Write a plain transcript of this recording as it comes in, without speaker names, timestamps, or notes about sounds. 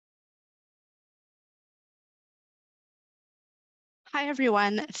Hi,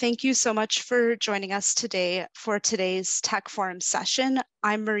 everyone. Thank you so much for joining us today for today's Tech Forum session.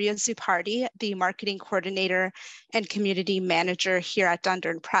 I'm Maria Zupardi, the Marketing Coordinator and Community Manager here at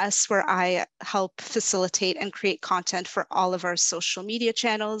Dundurn Press, where I help facilitate and create content for all of our social media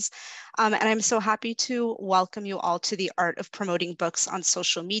channels. And I'm so happy to welcome you all to the Art of Promoting Books on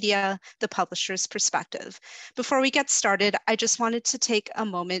Social Media, the Publisher's Perspective. Before we get started, I just wanted to take a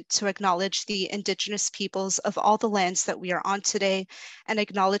moment to acknowledge the Indigenous peoples of all the lands that we are on today, an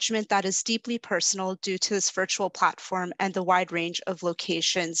acknowledgement that is deeply personal due to this virtual platform and the wide range of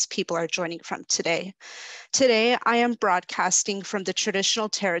locations people are joining from today. Today, I am broadcasting from the traditional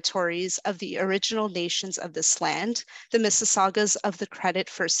territories of the original nations of this land, the Mississaugas of the Credit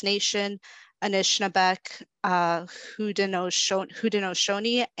First Nation, Anishinaabeg,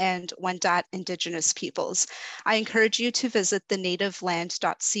 Haudenosaunee, and Wendat Indigenous peoples. I encourage you to visit the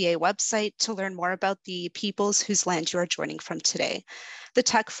nativeland.ca website to learn more about the peoples whose land you are joining from today. The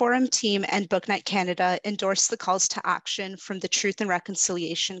Tech Forum team and BookNet Canada endorse the calls to action from the Truth and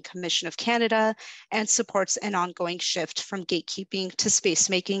Reconciliation Commission of Canada and supports an ongoing shift from gatekeeping to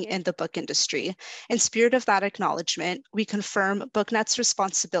space-making in the book industry. In spirit of that acknowledgement, we confirm BookNet's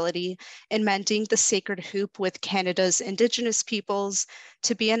responsibility in mending the sacred hoop with Canada's Indigenous peoples,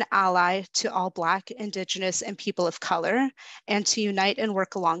 to be an ally to all Black, Indigenous, and people of color, and to unite and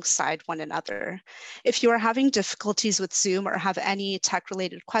work alongside one another. If you are having difficulties with Zoom or have any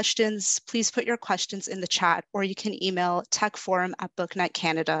tech-related questions, please put your questions in the chat, or you can email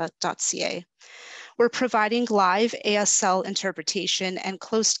techforum@booknetcanada.ca. We're providing live ASL interpretation and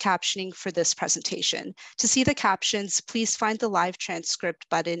closed captioning for this presentation. To see the captions, please find the live transcript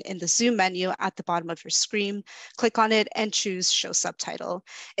button in the Zoom menu at the bottom of your screen. Click on it and choose Show Subtitle.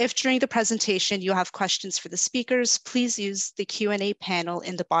 If during the presentation you have questions for the speakers, please use the Q&A panel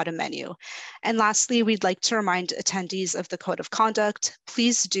in the bottom menu. And lastly, we'd like to remind attendees of the Code of Conduct.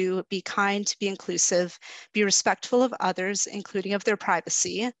 Please do be kind, be inclusive, be respectful of others, including of their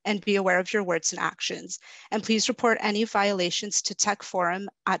privacy, and be aware of your words and actions. And please report any violations to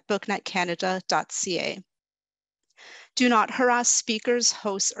techforum@booknetcanada.ca. Do not harass speakers,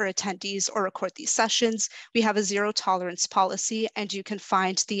 hosts, or attendees or record these sessions. We have a zero tolerance policy, and you can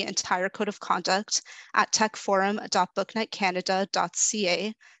find the entire code of conduct at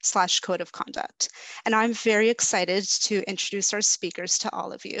techforum.booknetcanada.ca/code of conduct. And I'm very excited to introduce our speakers to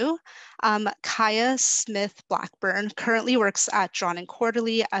all of you. Kaya Smith Blackburn currently works at Drawn &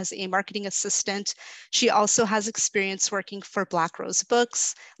 Quarterly as a marketing assistant. She also has experience working for Black Rose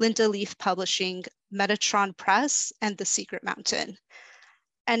Books, Linda Leaf Publishing, Metatron Press, and The Secret Mountain.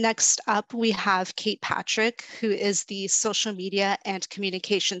 And next up, we have Kate Patrick, who is the social media and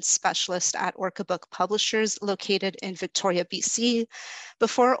communications specialist at Orca Book Publishers, located in Victoria, BC.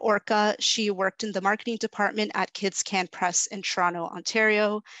 Before Orca, she worked in the marketing department at Kids Can Press in Toronto,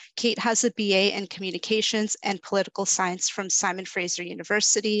 Ontario. Kate has a BA in communications and political science from Simon Fraser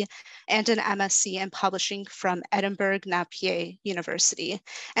University and an MSc in publishing from Edinburgh Napier University.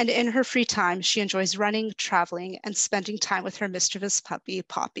 And in her free time, she enjoys running, traveling, and spending time with her mischievous puppy,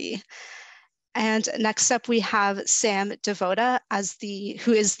 Poppy. And next up, we have Sam Devoda,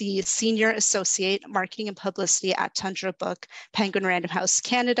 who is the Senior Associate Marketing and Publicity at Tundra Book, Penguin Random House,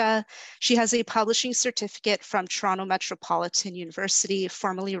 Canada. She has a publishing certificate from Toronto Metropolitan University,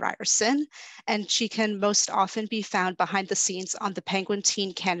 formerly Ryerson, and she can most often be found behind the scenes on the Penguin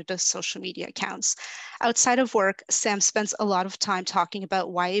Teen Canada social media accounts. Outside of work, Sam spends a lot of time talking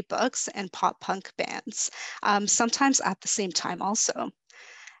about YA books and pop punk bands, sometimes at the same time also.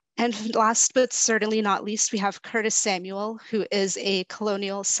 And last but certainly not least, we have Curtis Samuel, who is a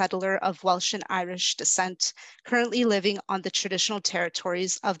colonial settler of Welsh and Irish descent, currently living on the traditional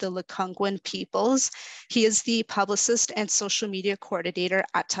territories of the Lekwungen peoples. He is the publicist and social media coordinator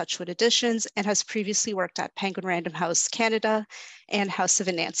at TouchWood Editions and has previously worked at Penguin Random House Canada and House of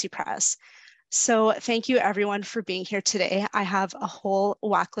Anansi Press. So thank you everyone for being here today. I have a whole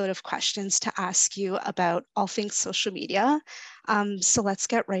whackload of questions to ask you about all things social media. So let's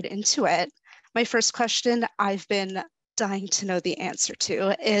get right into it. My first question I've been dying to know the answer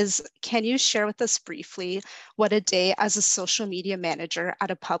to is, can you share with us briefly what a day as a social media manager at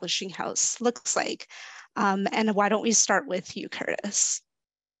a publishing house looks like? And why don't we start with you, Curtis?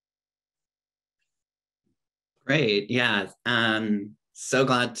 Great, yeah. So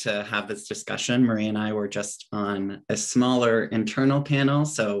glad to have this discussion. Marie and I were just on a smaller internal panel,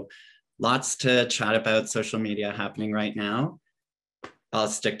 so lots to chat about social media happening right now. I'll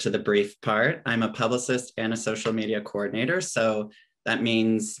stick to the brief part. I'm a publicist and a social media coordinator, so that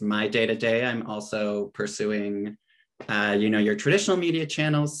means my day-to-day, I'm also pursuing, your traditional media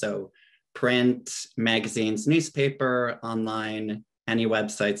channels, so print, magazines, newspaper, online, any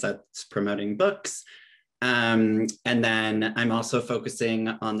websites that's promoting books. And then I'm also focusing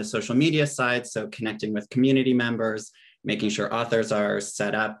on the social media side, so connecting with community members, making sure authors are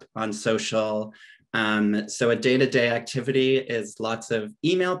set up on social. So a day-to-day activity is lots of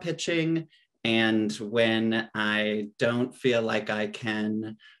email pitching. And when I don't feel like I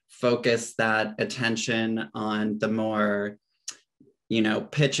can focus that attention on the more,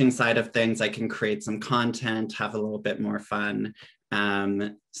 pitching side of things, I can create some content, have a little bit more fun.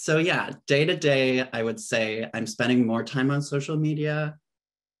 So yeah, day to day, I would say I'm spending more time on social media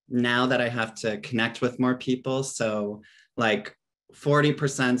now that I have to connect with more people. So like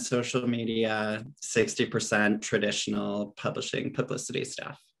 40% social media, 60% traditional publishing publicity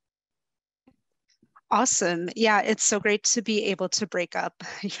stuff. Awesome. Yeah, it's so great to be able to break up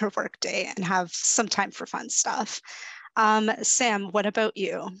your workday and have some time for fun stuff. Sam, what about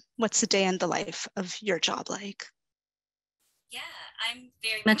you? What's a day in the life of your job like? Yeah, I'm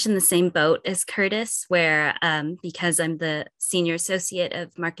very much in the same boat as Curtis, where because I'm the senior associate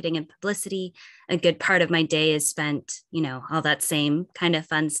of marketing and publicity, a good part of my day is spent, all that same kind of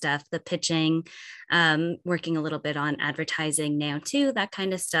fun stuff, the pitching, working a little bit on advertising now too, that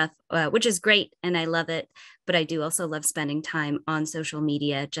kind of stuff, which is great. And I love it. But I do also love spending time on social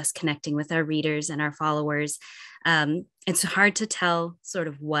media, just connecting with our readers and our followers. It's hard to tell sort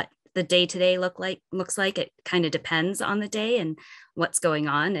of what the day-to-day looks like. It kind of depends on the day and what's going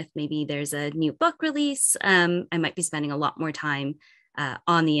on. If maybe there's a new book release, I might be spending a lot more time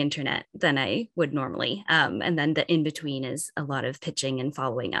on the internet than I would normally. And then the in-between is a lot of pitching and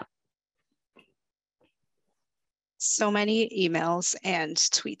following up. So many emails and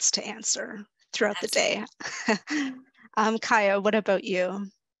tweets to answer throughout the day. Kaya, what about you?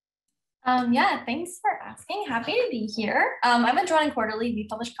 Yeah, thanks for asking. Happy to be here. I'm at Dundurn Quarterly. We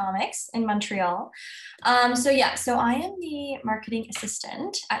publish comics in Montreal. So I am the marketing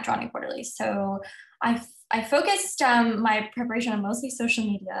assistant at Dundurn Quarterly. So I focused my preparation on mostly social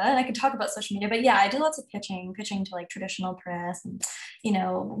media, and I could talk about social media, but yeah, I do lots of pitching to like traditional press and,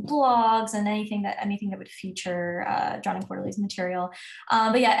 blogs and anything that would feature Dundurn Quarterly's material.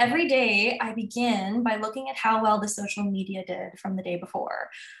 But yeah, every day I begin by looking at how well the social media did from the day before,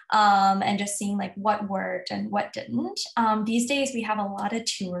 and just seeing like what worked and what didn't. These days we have a lot of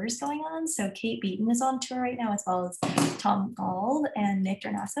tours going on. So Kate Beaton is on tour right now, as well as Tom Gall and Nick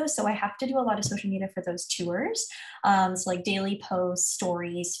Dornasso. So I have to do a lot of social media for those tours. So like daily posts,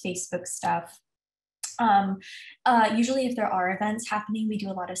 stories, Facebook stuff. Usually if there are events happening, we do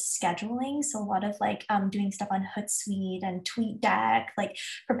a lot of scheduling. So a lot of like doing stuff on Hootsuite and TweetDeck, like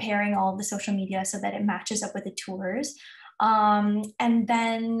preparing all of the social media so that it matches up with the tours. And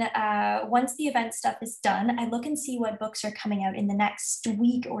then once the event stuff is done, I look and see what books are coming out in the next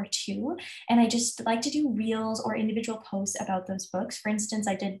week or two. And I just like to do reels or individual posts about those books. For instance,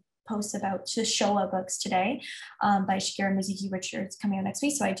 I did posts about the Showa books today by Shigeru Mizuki Richards coming out next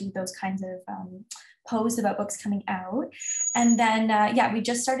week. So I do those kinds of posts about books coming out. And then, we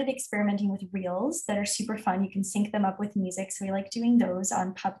just started experimenting with reels that are super fun. You can sync them up with music. So we like doing those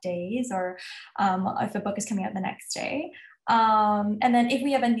on pub days or if a book is coming out the next day. And then if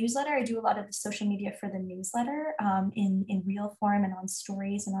we have a newsletter, I do a lot of the social media for the newsletter in reel form and on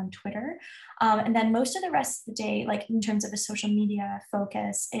stories and on Twitter. And then most of the rest of the day, like in terms of a social media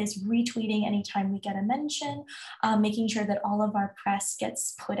focus, is retweeting anytime we get a mention, making sure that all of our press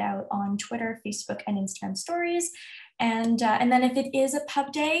gets put out on Twitter, Facebook, and Instagram stories. And then if it is a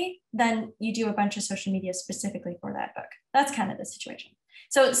pub day, then you do a bunch of social media specifically for that book. That's kind of the situation.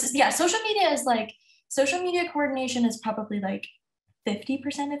 So yeah, social media coordination is probably like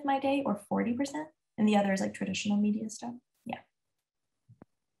 50% of my day or 40%. And the other is like traditional media stuff. Yeah.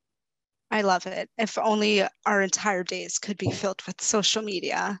 I love it. If only our entire days could be filled with social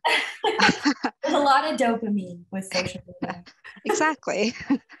media. There's a lot of dopamine with social media. Exactly.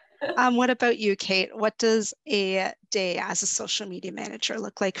 What about you, Kate? What does a day as a social media manager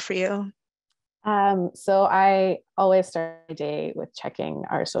look like for you? So I always start my day with checking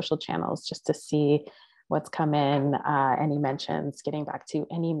our social channels just to see what's come in, any mentions, getting back to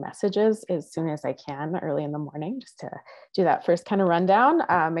any messages as soon as I can early in the morning, just to do that first kind of rundown,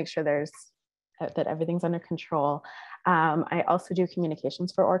 make sure that everything's under control. I also do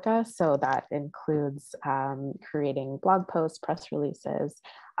communications for Orca. So that includes creating blog posts, press releases,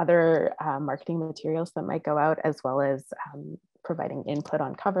 other marketing materials that might go out, as well as providing input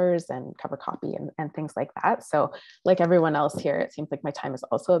on covers and cover copy and things like that. So like everyone else here, it seems like my time is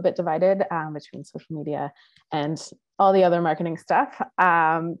also a bit divided between social media and all the other marketing stuff.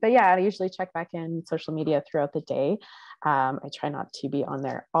 But yeah, I usually check back in social media throughout the day. I try not to be on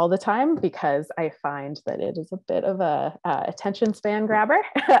there all the time because I find that it is a bit of a attention span grabber.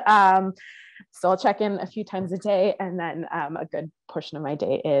 So I'll check in a few times a day, and then a good portion of my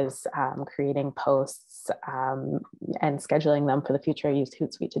day is creating posts and scheduling them for the future. I use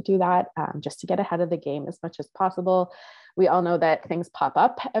Hootsuite to do that, just to get ahead of the game as much as possible. We all know that things pop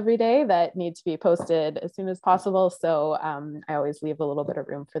up every day that need to be posted as soon as possible. So I always leave a little bit of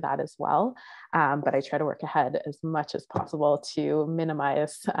room for that as well. But I try to work ahead as much as possible to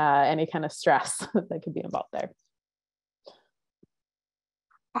minimize any kind of stress that could be involved there.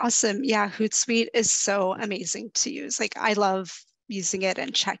 Awesome. Yeah, Hootsuite is so amazing to use. Like, I love using it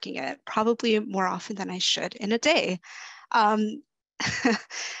and checking it probably more often than I should in a day. That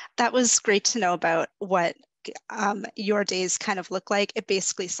was great to know about what your days kind of look like. It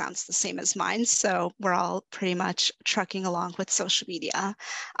basically sounds the same as mine. So we're all pretty much trucking along with social media.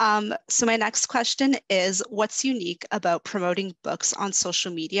 So my next question is, what's unique about promoting books on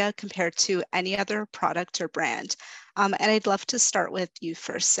social media compared to any other product or brand? And I'd love to start with you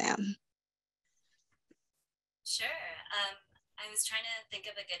first, Sam. Sure. I was trying to think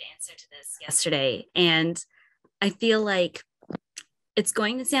of a good answer to this yesterday, and I feel like it's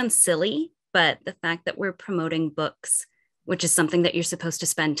going to sound silly, but the fact that we're promoting books, which is something that you're supposed to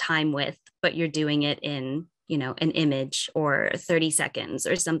spend time with, but you're doing it in, an image or 30 seconds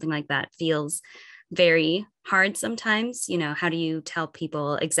or something like that, feels very hard sometimes. How do you tell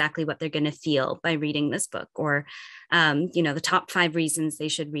people exactly what they're going to feel by reading this book, or, the top 5 reasons they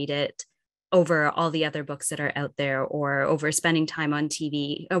should read it over all the other books that are out there, or over spending time on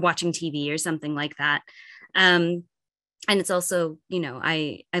TV or watching TV or something like that. And it's also,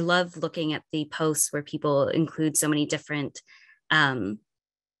 I love looking at the posts where people include so many different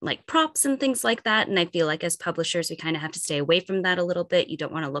like props and things like that. And I feel like as publishers, we kind of have to stay away from that a little bit. You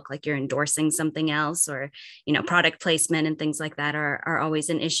don't want to look like you're endorsing something else, or, product placement and things like that are always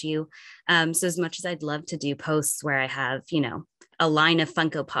an issue. So as much as I'd love to do posts where I have, a line of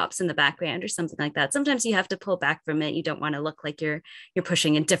Funko Pops in the background or something like that, sometimes you have to pull back from it. You don't want to look like you're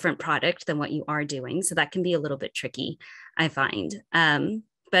pushing a different product than what you are doing. So that can be a little bit tricky, I find.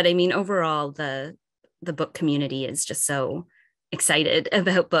 But I mean, overall, the book community is just so excited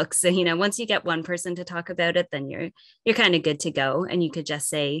about books. And, once you get one person to talk about it, then you're kind of good to go. And you could just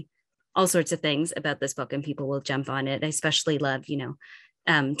say all sorts of things about this book and people will jump on it. I especially love,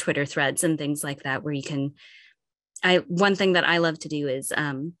 Twitter threads and things like that, where you can, one thing that I love to do is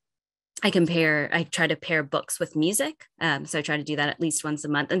I try to pair books with music. So I try to do that at least once a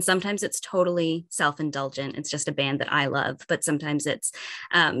month. And sometimes it's totally self-indulgent. It's just a band that I love, but sometimes it's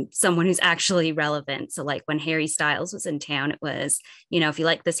someone who's actually relevant. So like when Harry Styles was in town, it was, if you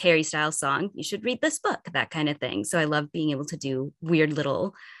like this Harry Styles song, you should read this book, that kind of thing. So I love being able to do weird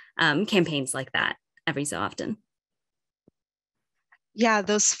little campaigns like that every so often. Yeah,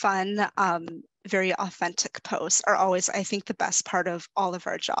 those fun, very authentic posts are always, I think, the best part of all of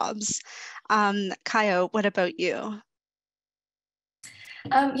our jobs. Kaya, what about you?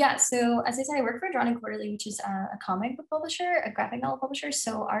 Yeah, so as I said, I work for Dundurn Quarterly, which is a comic book publisher, a graphic novel publisher.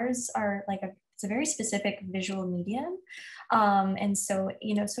 So ours are like it's a very specific visual medium. And so,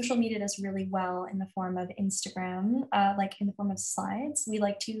 social media does really well in the form of Instagram, like in the form of slides. We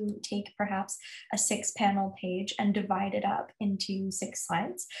like to take perhaps a 6-panel page and divide it up into 6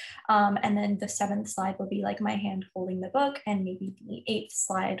 slides. And then the 7th slide will be like my hand holding the book, and maybe the 8th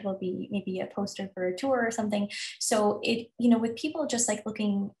slide will be maybe a poster for a tour or something. So it, with people just like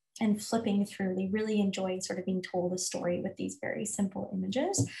looking and flipping through, they really enjoy sort of being told a story with these very simple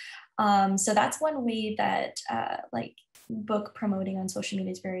images. So that's one way that like book promoting on social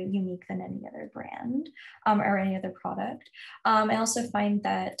media is very unique than any other brand or any other product. I also find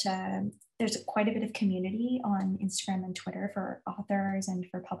that there's quite a bit of community on Instagram and Twitter for authors and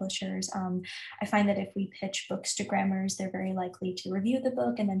for publishers. I find that if we pitch books to grammars, they're very likely to review the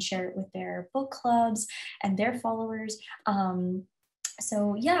book and then share it with their book clubs and their followers.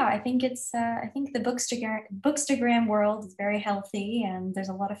 So yeah, I think I think the bookstagram world is very healthy, and there's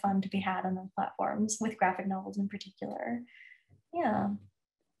a lot of fun to be had on those platforms with graphic novels in particular. Yeah.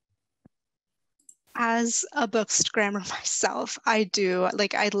 As a bookstagrammer myself, I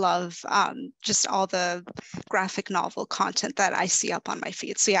love just all the graphic novel content that I see up on my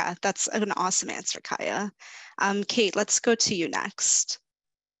feed. So yeah, that's an awesome answer, Kaya. Kate, let's go to you next.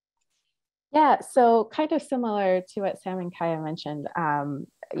 Yeah, so kind of similar to what Sam and Kaya mentioned,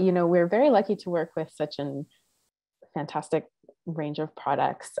 we're very lucky to work with such a fantastic range of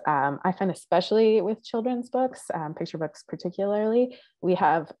products. I find especially with children's books, picture books particularly, we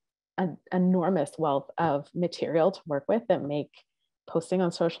have an enormous wealth of material to work with that make posting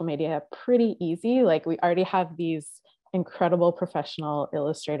on social media pretty easy. Like we already have these incredible professional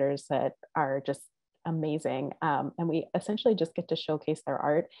illustrators that are just amazing. And we essentially just get to showcase their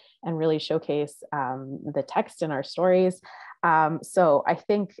art and really showcase the text in our stories. So I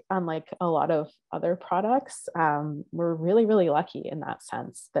think unlike a lot of other products, we're really, really lucky in that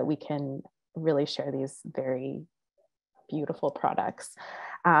sense that we can really share these very beautiful products.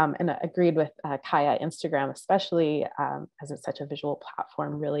 And I agreed with Kaya, Instagram, especially as it's such a visual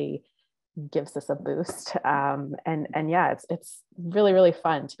platform, really gives us a boost. And yeah, it's really, really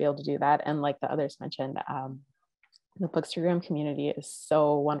fun to be able to do that. And like the others mentioned, the Bookstagram community is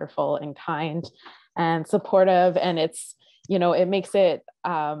so wonderful and kind and supportive. And it's, you know, it makes it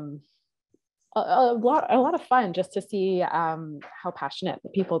a lot of fun just to see how passionate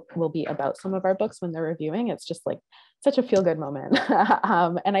people will be about some of our books when they're reviewing. It's just like such a feel-good moment.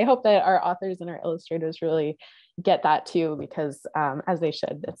 And I hope that our authors and our illustrators really get that too, because as they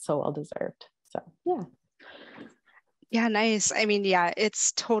should, it's so well deserved. So yeah. Yeah, nice. I mean, yeah,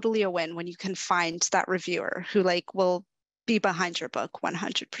 it's totally a win when you can find that reviewer who like will be behind your book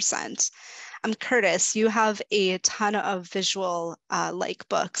 100%. Curtis, you have a ton of visual like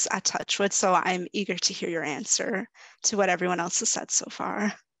books at TouchWood, so I'm eager to hear your answer to what everyone else has said so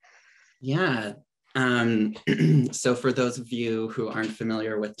far. Yeah. So for those of you who aren't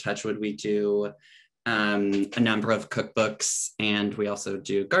familiar with TouchWood, we do a number of cookbooks, and we also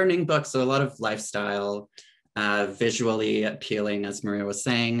do gardening books, so a lot of lifestyle, visually appealing, as Maria was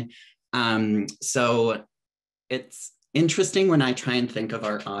saying. So it's interesting when I try and think of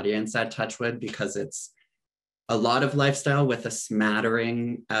our audience at TouchWood, because it's a lot of lifestyle with a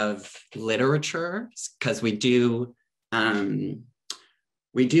smattering of literature, because we do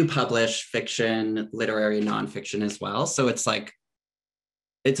publish fiction, literary, nonfiction as well. So it's like,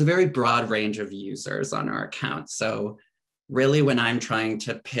 it's a very broad range of users on our account. So really when I'm trying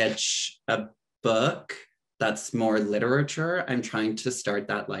to pitch a book that's more literature, I'm trying to start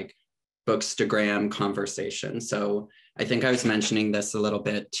that like Bookstagram conversation. So I think I was mentioning this a little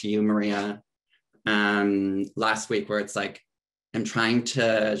bit to you, Maria, last week, where it's like, I'm trying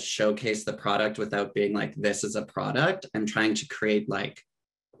to showcase the product without being like, this is a product. I'm trying to create like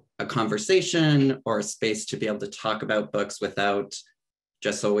a conversation or a space to be able to talk about books without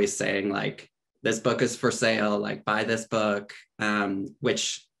just always saying like, this book is for sale, like buy this book,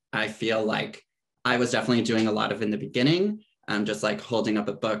 which I feel like I was definitely doing a lot of in the beginning, just like holding up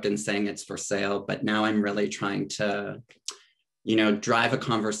a book and saying it's for sale. But now I'm really trying to, you know, drive a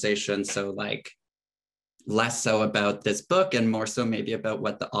conversation. So like less so about this book and more so maybe about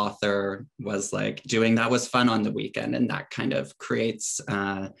what the author was like doing that was fun on the weekend. And that kind of creates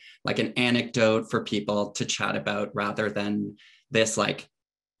like an anecdote for people to chat about, rather than this like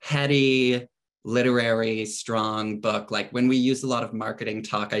heady, literary, strong book. Like when we use a lot of marketing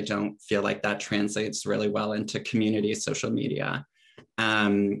talk, I don't feel like that translates really well into community social media.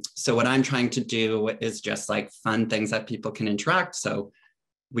 So what I'm trying to do is just like fun things that people can interact. So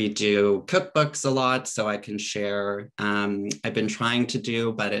we do cookbooks a lot, so I can share. I've been trying to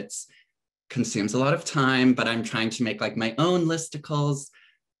do, but it's consumes a lot of time, but I'm trying to make like my own listicles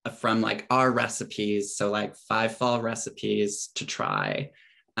from like our recipes. So like 5 fall recipes to try.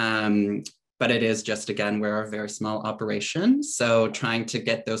 But it is just, again, we're a very small operation. So trying to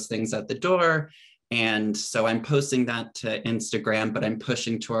get those things out the door. And so I'm posting that to Instagram, but I'm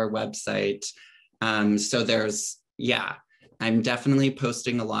pushing to our website. So there's, yeah, I'm definitely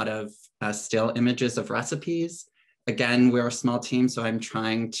posting a lot of still images of recipes. Again, we're a small team, so I'm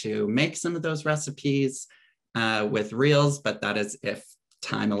trying to make some of those recipes with reels, but that is if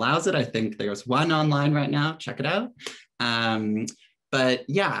time allows it. I think there's one online right now, check it out. But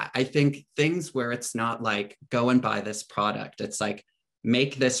yeah, I think things where it's not like, go and buy this product. It's like,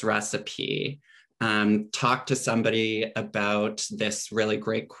 make this recipe. Talk to somebody about this really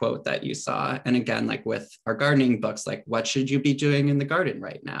great quote that you saw. And again, like with our gardening books, like what should you be doing in the garden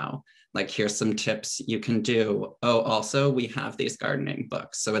right now? Like, here's some tips you can do. Oh, also we have these gardening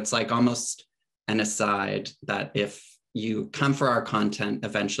books. So it's like almost an aside that if you come for our content,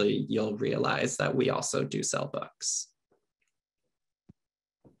 eventually you'll realize that we also do sell books.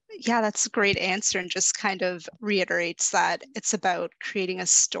 Yeah, that's a great answer, and just kind of reiterates that it's about creating a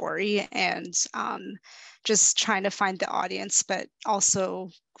story and just trying to find the audience, but also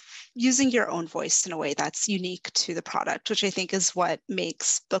using your own voice in a way that's unique to the product, which I think is what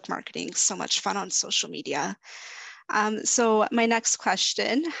makes book marketing so much fun on social media. So my next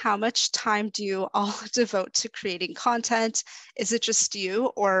question, how much time do you all devote to creating content? Is it just you,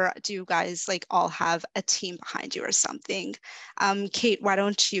 or do you guys like all have a team behind you or something? Kate, why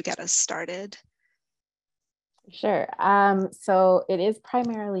don't you get us started? Sure. So it is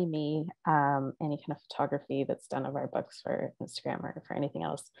primarily me. Any kind of photography that's done of our books for Instagram or for anything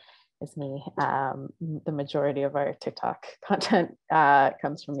else is me. The majority of our TikTok content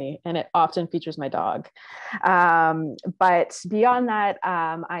comes from me, and it often features my dog. But beyond that,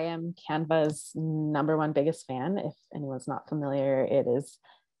 I am Canva's #1 biggest fan. If anyone's not familiar, it is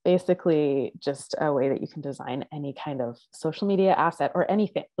basically just a way that you can design any kind of social media asset or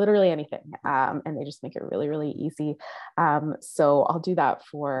anything, literally anything. And they just make it really, really easy. So I'll do that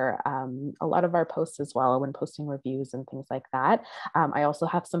for a lot of our posts as well when posting reviews and things like that. I also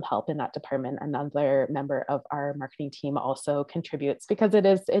have some help in that department. Another member of our marketing team also contributes because it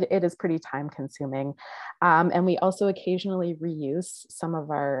is pretty time consuming. And we also occasionally reuse some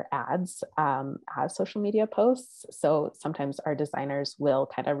of our ads as social media posts. So sometimes our designers will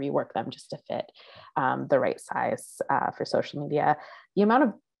kind of rework them just to fit the right size for social media. The amount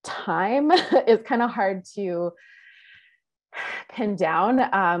of time is kind of hard to pin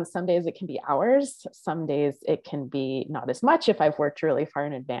down. Some days it can be hours. Some days it can be not as much if I've worked really far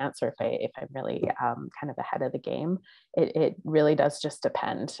in advance or if I'm really kind of ahead of the game. It really does just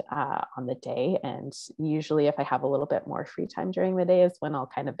depend on the day. And usually if I have a little bit more free time during the day is when I'll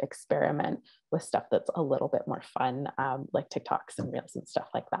kind of experiment with stuff that's a little bit more fun, like TikToks and Reels and stuff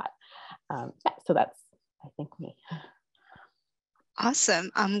like that. Yeah, so that's, I think, me.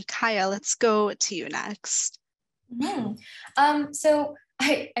 Awesome. Kaya, let's go to you next. So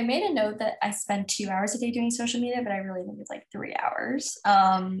I made a note that I spend 2 hours a day doing social media, but I really think it's like 3 hours.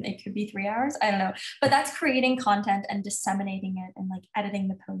 It could be 3 hours. I don't know, but that's creating content and disseminating it and like editing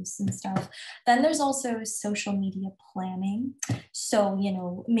the posts and stuff. Then there's also social media planning. So, you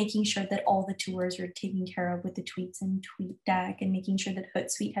know, making sure that all the tours are taken care of with the tweets and TweetDeck, and making sure that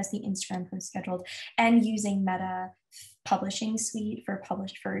Hootsuite has the Instagram post scheduled, and using Meta publishing suite for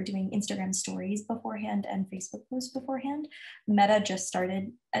doing Instagram stories beforehand and Facebook posts beforehand. Meta just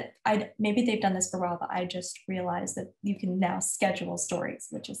started, maybe they've done this for a while, but I just realized that you can now schedule stories,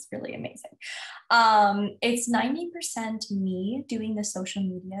 which is really amazing. It's 90% me doing the social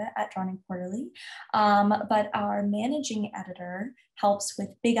media at Dundurn Quarterly, but our managing editor helps with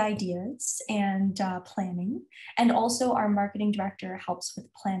big ideas and planning. And also our marketing director helps with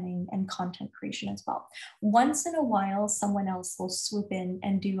planning and content creation as well. Once in a while, someone else will swoop in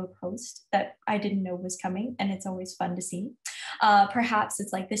and do a post that I didn't know was coming, and it's always fun to see. Perhaps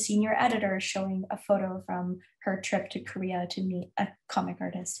it's like the senior editor showing a photo from her trip to Korea to meet a comic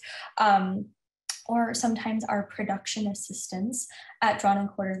artist. Or sometimes our production assistants at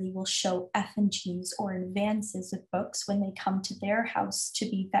Dundurn Quarterly will show F&Gs or advances of books when they come to their house to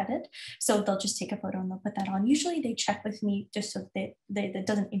be vetted. So they'll just take a photo and they'll put that on. Usually they check with me just so that that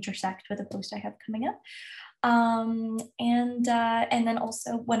doesn't intersect with a post I have coming up. And then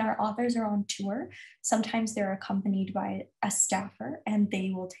also when our authors are on tour, sometimes they're accompanied by a staffer and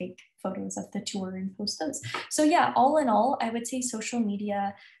they will take photos of the tour and post those. So yeah, all in all, I would say social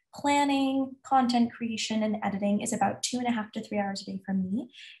media planning, content creation, and editing is about 2.5 to 3 hours a day for me.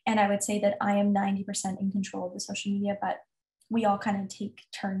 And I would say that I am 90% in control of the social media, but we all kind of take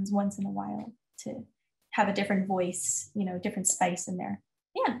turns once in a while to have a different voice, you know, different spice in there.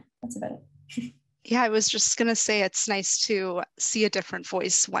 Yeah, that's about it. Yeah, I was just going to say it's nice to see a different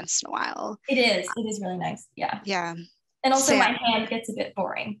voice once in a while. It is really nice. Yeah. Yeah. And also Sam. my hand gets a bit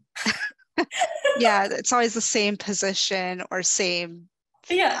boring. Yeah, it's always the same position or same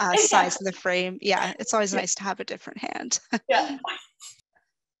size in the frame. Yeah, it's always nice to have a different hand. Yeah.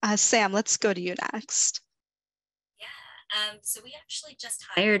 Sam, let's go to you next. So we actually just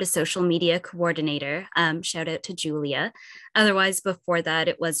hired a social media coordinator. Shout out to Julia. Otherwise, before that,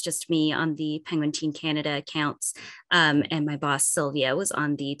 it was just me on the Penguin Teen Canada accounts, and my boss Sylvia was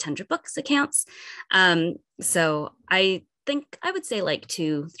on the Tundra Books accounts. So I think I would say like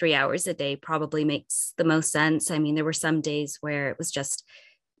 2-3 hours a day probably makes the most sense. I mean, there were some days where it was just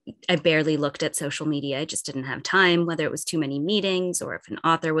I barely looked at social media. I just didn't have time, whether it was too many meetings or if an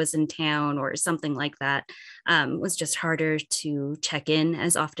author was in town or something like that. Was just harder to check in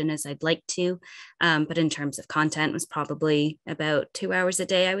as often as I'd like to. But in terms of content, was probably about 2 hours a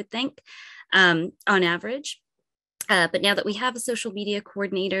day, I would think, on average. But now that we have a social media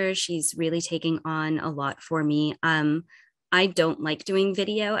coordinator, she's really taking on a lot for me. I don't like doing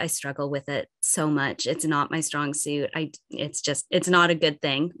video. I struggle with it so much. It's not my strong suit. It's not a good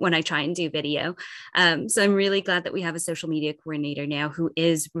thing when I try and do video. So I'm really glad that we have a social media coordinator now who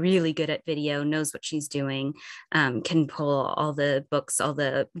is really good at video, knows what she's doing, can pull all the books,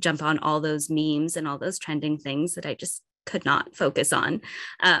 jump on all those memes and all those trending things that I just could not focus on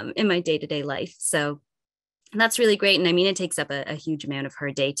in my day-to-day life. So that's really great. And I mean, it takes up a huge amount of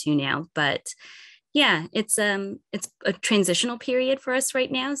her day too now, but Yeah, it's a transitional period for us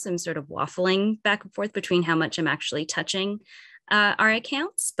right now. So I'm sort of waffling back and forth between how much I'm actually touching our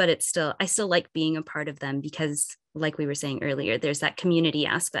accounts, but I still like being a part of them because, like we were saying earlier, there's that community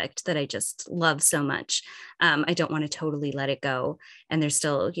aspect that I just love so much. I don't want to totally let it go. And there's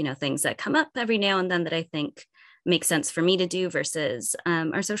still, things that come up every now and then that I think make sense for me to do versus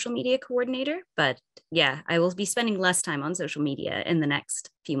our social media coordinator. But yeah, I will be spending less time on social media in the next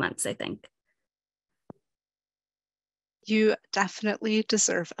few months, I think. You definitely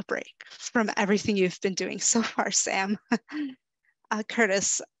deserve a break from everything you've been doing so far, Sam.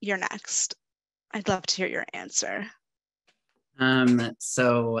 Curtis, you're next. I'd love to hear your answer.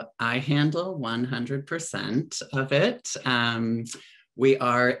 So I handle 100% of it. We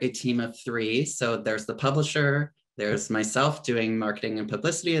are a team of 3. So there's the publisher, there's myself doing marketing and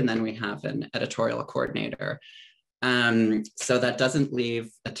publicity, and then we have an editorial coordinator. So that doesn't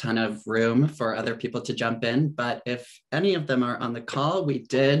leave a ton of room for other people to jump in. But if any of them are on the call, we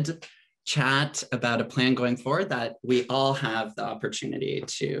did chat about a plan going forward that we all have the opportunity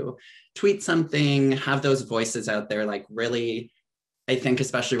to tweet something, have those voices out there. Like really, I think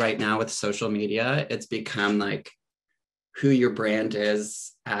especially right now with social media, it's become like who your brand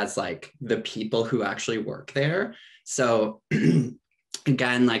is as like the people who actually work there. So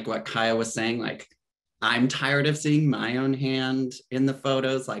again, like what Kaya was saying, like I'm tired of seeing my own hand in the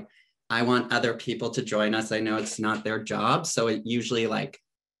photos. Like I want other people to join us. I know it's not their job. So it usually like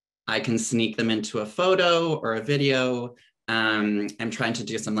I can sneak them into a photo or a video. I'm trying to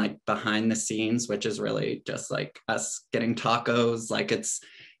do some like behind the scenes, which is really just like us getting tacos. Like it's,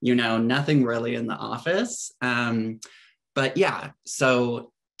 nothing really in the office. But yeah,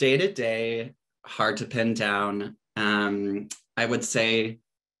 so day to day, hard to pin down. I would say,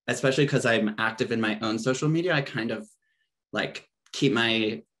 especially because I'm active in my own social media, I kind of like keep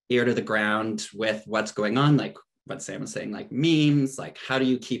my ear to the ground with what's going on, like what Sam was saying, like memes, like how do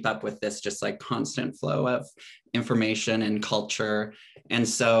you keep up with this just like constant flow of information and culture? And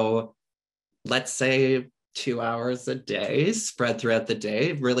so let's say 2 hours a day spread throughout the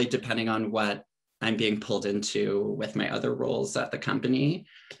day, really depending on what I'm being pulled into with my other roles at the company.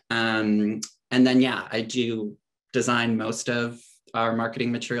 And then, yeah, I do design most of our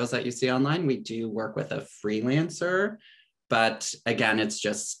marketing materials that you see online. We do work with a freelancer, but again, it's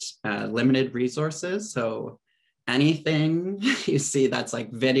just limited resources. So anything you see that's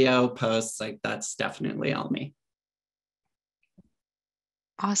like video posts, like that's definitely all me.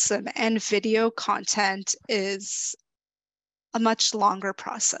 Awesome. And video content is a much longer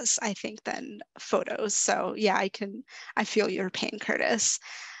process, I think, than photos. So yeah, I feel your pain, Curtis.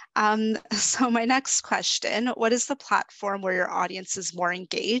 So my next question, what is the platform where your audience is more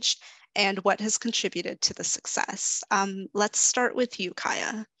engaged and what has contributed to the success? Let's start with you,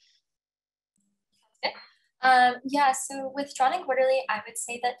 Kaya. Yeah, so with Drawn and Quarterly, I would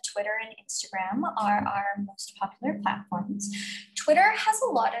say that Twitter and Instagram are our most popular platforms. Twitter has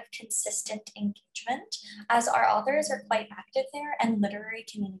a lot of consistent engagement as our authors are quite active there and literary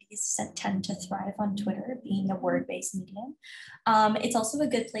communities tend to thrive on Twitter, being a word-based medium. It's also a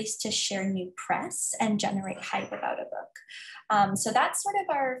good place to share new press and generate hype about a book. So that's sort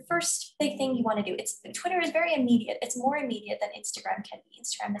of our first big thing you want to do. Twitter is very immediate. It's more immediate than Instagram can be.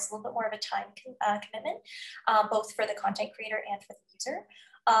 Instagram is a little bit more of a time commitment, both for the content creator and for the user.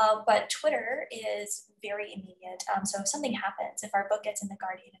 But Twitter is very immediate. So if something happens, if our book gets in the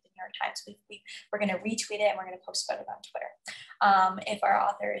Guardian or the New York Times, we're going to retweet it and we're going to post about it on Twitter. If our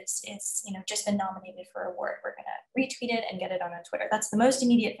author is just been nominated for an award, we're going to retweet it and get it on Twitter. That's the most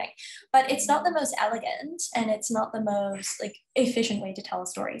immediate thing. But it's not the most elegant and it's not the most efficient way to tell a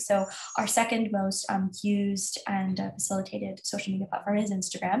story. So our second most used and facilitated social media platform is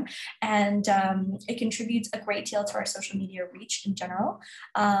Instagram, and it contributes a great deal to our social media reach in general.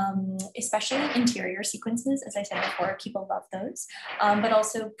 Especially interior sequences, as I said before, people love those, but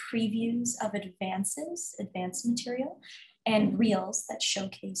also previews of advanced material, and reels that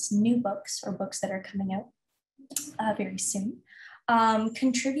showcase new books or books that are coming out very soon.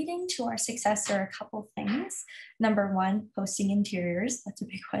 Contributing to our success are a couple things. Number one, posting interiors. That's a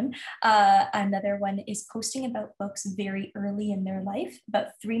big one. Another one is posting about books very early in their life,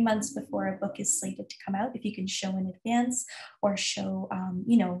 about 3 months before a book is slated to come out. If you can show in advance or show,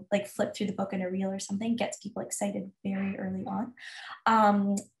 flip through the book in a reel or something, gets people excited very early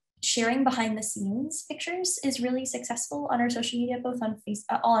on. Sharing behind the scenes pictures is really successful on our social media, both on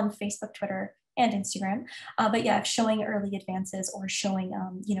Facebook, Twitter, and Instagram. But yeah, showing early advances or showing,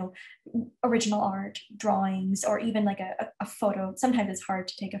 you know, original art, drawings, or even like a photo. Sometimes it's hard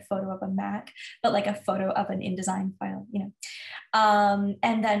to take a photo of a Mac, but like a photo of an InDesign file, you know.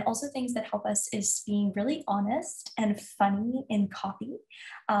 And then also things that help us is being really honest and funny in copy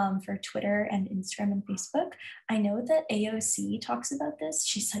for Twitter and Instagram and Facebook. I know that AOC talks about this.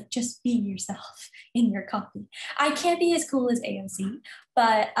 She's like, just be yourself in your copy. I can't be as cool as AOC,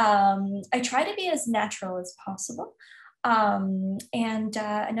 but I try to be as natural as possible. And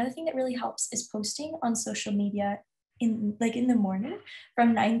another thing that really helps is posting on social media in the morning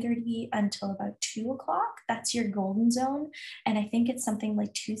from 9:30 until about 2 o'clock. That's your golden zone. And I think it's something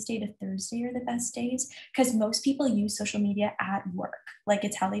like Tuesday to Thursday are the best days, because most people use social media at work. Like,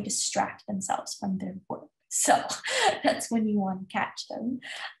 it's how they distract themselves from their work. So that's when you want to catch them.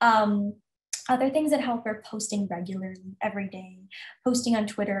 Other things that help are posting regularly every day, posting on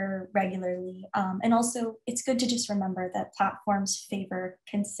Twitter regularly. And also, it's good to just remember that platforms favor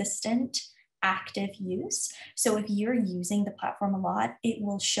consistent, active use. So if you're using the platform a lot, it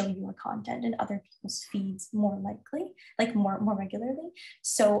will show your content in other people's feeds more likely, like more regularly.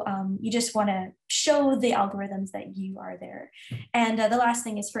 So you just want to show the algorithms that you are there. And the last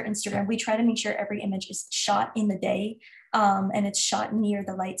thing is for Instagram, we try to make sure every image is shot in the day, and it's shot near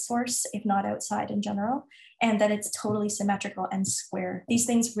the light source, if not outside in general, and that it's totally symmetrical and square. These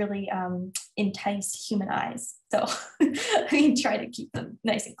things really entice human eyes. So we try to keep them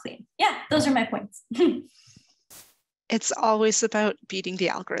nice and clean. Yeah, those are my points. It's always about beating the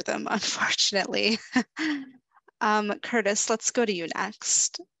algorithm, unfortunately. Curtis, let's go to you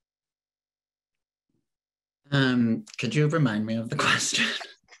next. Could you remind me of the question?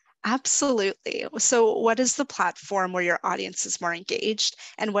 Absolutely. So what is the platform where your audience is more engaged,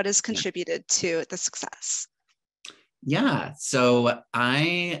 and what has contributed to the success? Yeah, so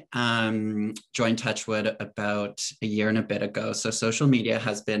I joined TouchWood about a year and a bit ago. So social media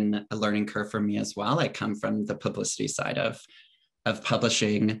has been a learning curve for me as well. I come from the publicity side of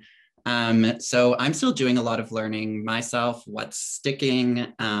publishing. So I'm still doing a lot of learning myself, what's sticking,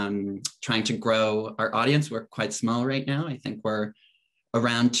 trying to grow our audience. We're quite small right now. I think we're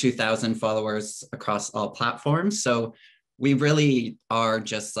around 2,000 followers across all platforms. So we really are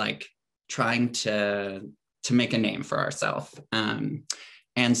just like trying to make a name for ourselves.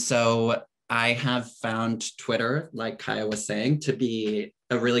 And so I have found Twitter, like Kaya was saying, to be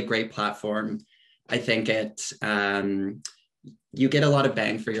a really great platform. I think you get a lot of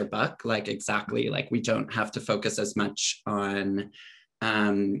bang for your buck, like exactly, like we don't have to focus as much on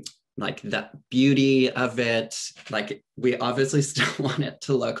like the beauty of it. Like we obviously still want it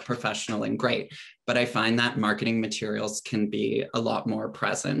to look professional and great, but I find that marketing materials can be a lot more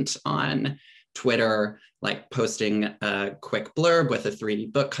present on Twitter, like posting a quick blurb with a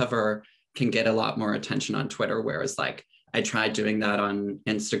 3D book cover can get a lot more attention on Twitter. Whereas like I tried doing that on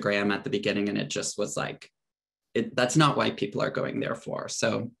Instagram at the beginning and it just was like, that's not why people are going there for.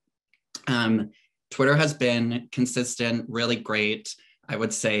 So Twitter has been consistent, really great. I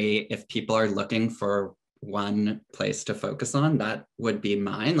would say if people are looking for one place to focus on, that would be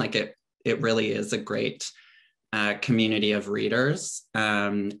mine. Like it really is a great community of readers,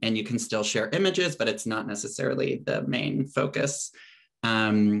 and you can still share images, but it's not necessarily the main focus.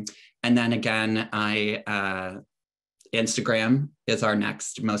 And then again, Instagram is our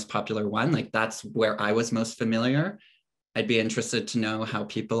next most popular one. Like that's where I was most familiar. I'd be interested to know how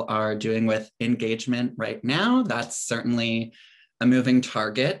people are doing with engagement right now. That's certainly a moving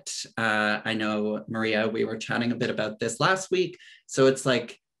target. I know, Maria, we were chatting a bit about this last week. So it's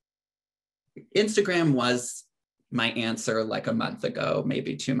like Instagram was my answer like a month ago,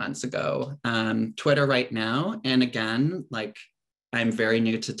 maybe 2 months ago. Twitter right now. And again, like I'm very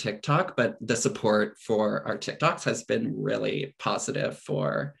new to TikTok, but the support for our TikToks has been really positive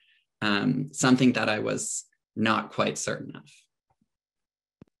for something that I was not quite certain of.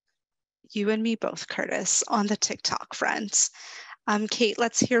 You and me both, Curtis, on the TikTok front. Kate,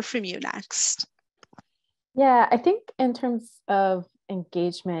 let's hear from you next. Yeah, I think in terms of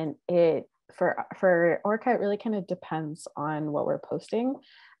engagement, for Orca, it really kind of depends on what we're posting.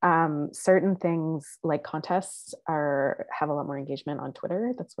 Certain things like contests have a lot more engagement on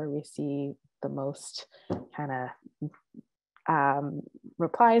Twitter. That's where we see the most kind of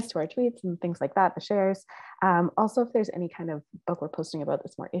replies to our tweets and things like that, the shares. Also, if there's any kind of book we're posting about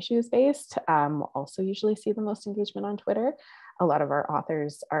that's more issues based, also usually see the most engagement on Twitter. A lot of our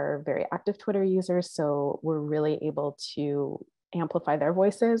authors are very active Twitter users, so we're really able to amplify their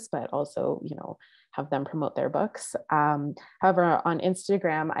voices, but also, have them promote their books. However, on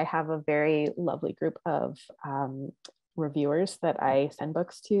Instagram, I have a very lovely group of reviewers that I send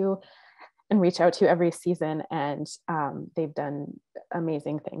books to. and reach out to every season. And they've done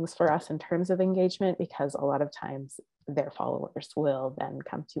amazing things for us in terms of engagement, because a lot of times their followers will then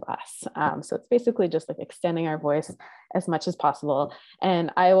come to us. So it's basically just like extending our voice as much as possible.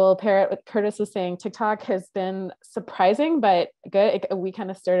 And I will pair it with Curtis was saying, TikTok has been surprising, but good. We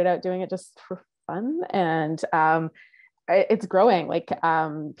kind of started out doing it just for fun, and it's growing. Like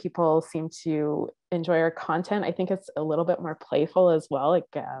people seem to enjoy our content. I think it's a little bit more playful as well. Like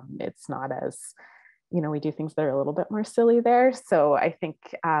it's not as, we do things that are a little bit more silly there. So I think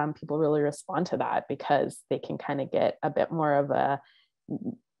people really respond to that, because they can kind of get a bit more of a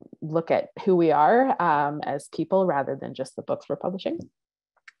look at who we are as people, rather than just the books we're publishing.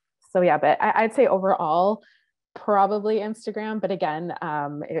 So yeah, but I'd say overall, probably Instagram. But again,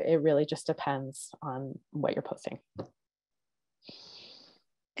 it really just depends on what you're posting.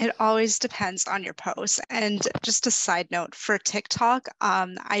 It always depends on your post. And just a side note for TikTok,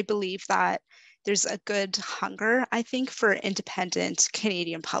 I believe that there's a good hunger, I think, for independent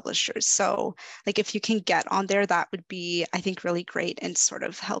Canadian publishers. So like if you can get on there, that would be, I think, really great in sort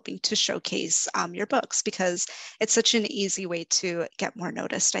of helping to showcase your books, because it's such an easy way to get more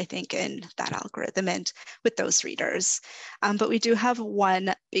noticed, I think, in that algorithm and with those readers. But we do have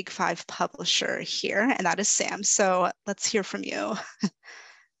one Big Five publisher here, and that is Sam. So let's hear from you.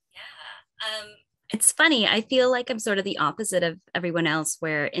 It's funny. I feel like I'm sort of the opposite of everyone else,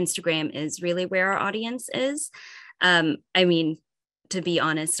 where Instagram is really where our audience is. I mean, to be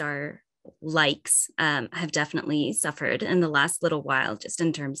honest, our likes have definitely suffered in the last little while, just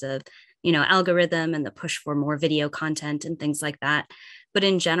in terms of, algorithm and the push for more video content and things like that. But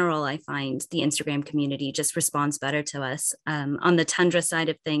in general, I find the Instagram community just responds better to us. On the Tundra side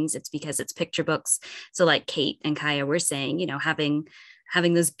of things, it's because it's picture books. So like Kate and Kaya were saying,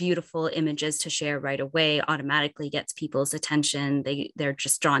 having those beautiful images to share right away automatically gets people's attention. They're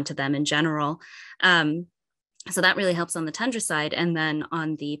just drawn to them in general. So that really helps on the Tundra side. And then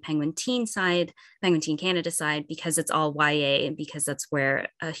on the Penguin Teen Canada side, because it's all YA and because that's where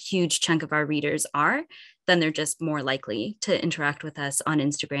a huge chunk of our readers are, then they're just more likely to interact with us on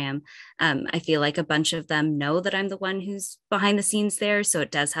Instagram. I feel like a bunch of them know that I'm the one who's behind the scenes there. So it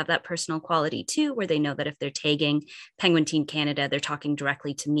does have that personal quality too, where they know that if they're tagging Penguin Teen Canada, they're talking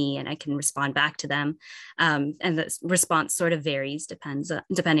directly to me and I can respond back to them. And the response sort of varies,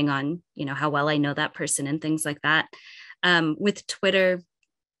 depending on, how well I know that person and things like that. With Twitter,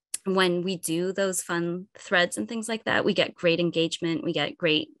 when we do those fun threads and things like that, we get great engagement, we get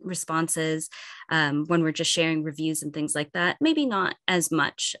great responses. When we're just sharing reviews and things like that, maybe not as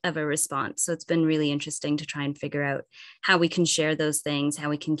much of a response. So it's been really interesting to try and figure out how we can share those things, how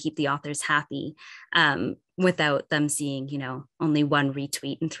we can keep the authors happy without them seeing, only one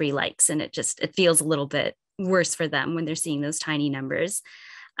retweet and 3 likes. And it feels a little bit worse for them when they're seeing those tiny numbers.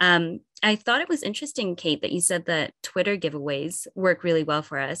 I thought it was interesting, Kate, that you said that Twitter giveaways work really well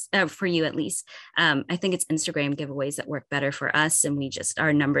for us, for you at least. I think it's Instagram giveaways that work better for us, and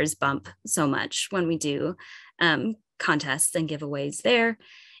our numbers bump so much when we do contests and giveaways there.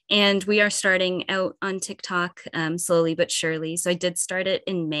 And we are starting out on TikTok slowly but surely. So I did start it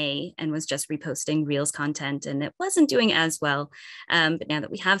in May and was just reposting Reels content, and it wasn't doing as well. But now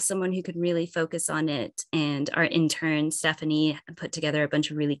that we have someone who could really focus on it, and our intern, Stephanie, put together a bunch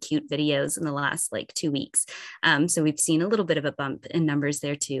of really cute videos in the last 2 weeks. So we've seen a little bit of a bump in numbers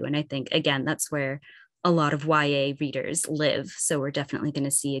there too. And I think, again, that's where a lot of YA readers live. So we're definitely going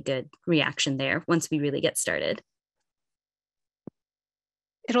to see a good reaction there once we really get started.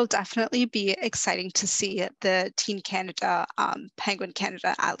 It'll definitely be exciting to see the Teen Canada, Penguin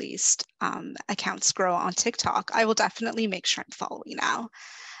Canada at least, accounts grow on TikTok. I will definitely make sure I'm following now.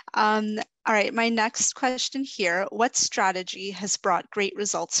 All right, my next question here, what strategy has brought great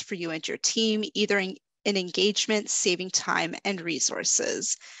results for you and your team, either in engagement, saving time, and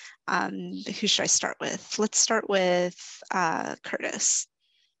resources? Who should I start with? Let's start with Curtis.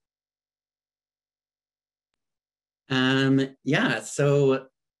 So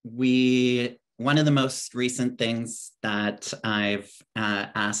one of the most recent things that I've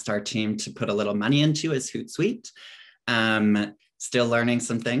asked our team to put a little money into is Hootsuite. Still learning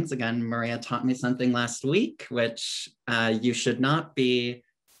some things. Again, Maria taught me something last week, which you should not be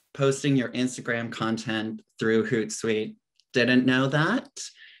posting your Instagram content through Hootsuite. Didn't know that.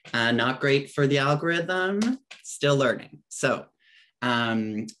 Not great for the algorithm. Still learning. So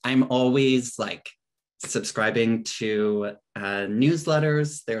I'm always subscribing to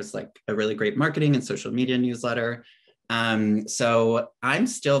newsletters. There's a really great marketing and social media newsletter. So I'm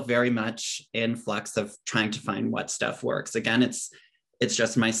still very much in flux of trying to find what stuff works. Again, it's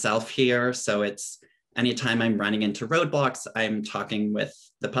just myself here. So it's anytime I'm running into roadblocks, I'm talking with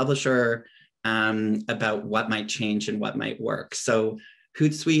the publisher about what might change and what might work. So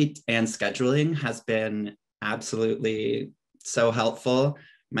Hootsuite and scheduling has been absolutely so helpful.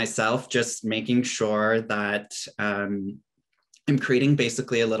 Myself, just making sure that I'm creating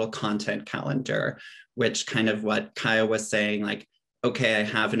basically a little content calendar, which kind of what Kaya was saying, like, okay, I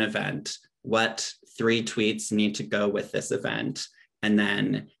have an event. What 3 tweets need to go with this event? And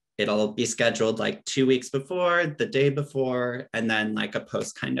then it'll be scheduled like 2 weeks before, the day before, and then like a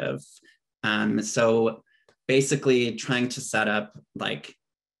post kind of. So basically trying to set up like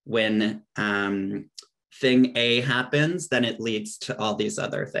when thing A happens, then it leads to all these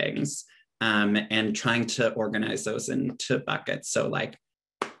other things, and trying to organize those into buckets. So like,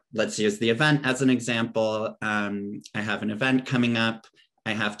 let's use the event as an example. I have an event coming up.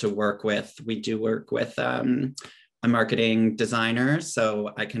 I have to work with, we do work with a marketing designer,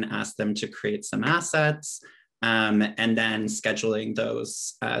 so I can ask them to create some assets, and then scheduling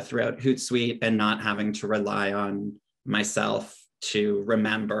those throughout Hootsuite and not having to rely on myself to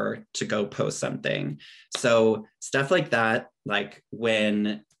remember to go post something. So stuff like that, like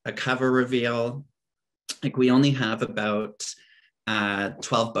when a cover reveal, like we only have about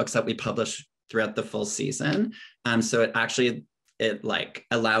 12 books that we publish throughout the full season. So it like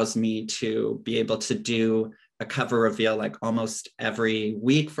allows me to be able to do a cover reveal like almost every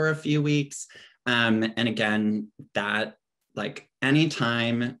week for a few weeks. And again, that like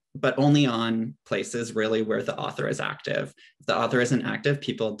anytime, but only on places really where the author is active. If the author isn't active,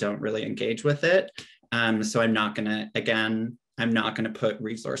 people don't really engage with it. So I'm not gonna put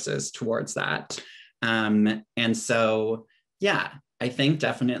resources towards that. And so, yeah, I think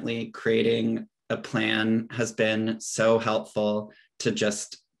definitely creating a plan has been so helpful to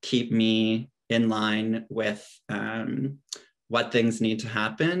just keep me in line with what things need to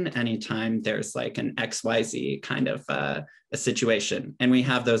happen anytime there's like an XYZ kind of a situation. And we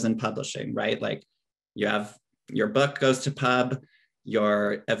have those in publishing, right? Like you have your book goes to pub,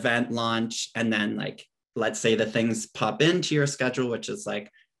 your event launch, and then like, let's say the things pop into your schedule, which is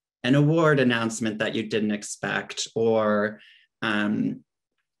like an award announcement that you didn't expect, or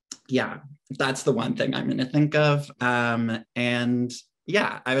yeah, that's the one thing I'm going to think of. And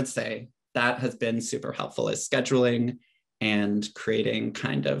yeah, I would say that has been super helpful, is scheduling and creating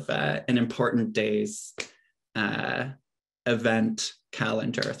kind of an important day's event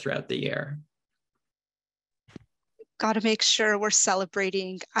calendar throughout the year. Got to make sure we're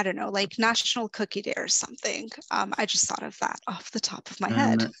celebrating, I don't know, like National Cookie Day or something. I just thought of that off the top of my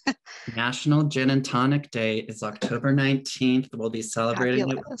head. National Gin and Tonic Day is October 19th. We'll be celebrating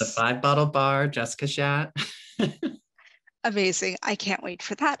it with the 5-bottle bar, Jessica Shat. Amazing. I can't wait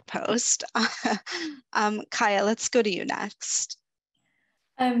for that post. Kaya, let's go to you next.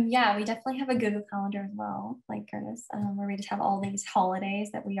 Yeah, we definitely have a Google Calendar as well, like Curtis, where we just have all these holidays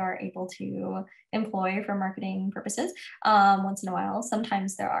that we are able to employ for marketing purposes. Once in a while,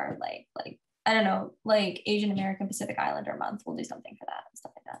 sometimes there are like I don't know, like Asian American Pacific Islander month, we'll do something for that and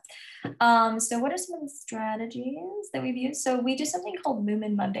stuff like that. So what are some of the strategies that we've used? So we do something called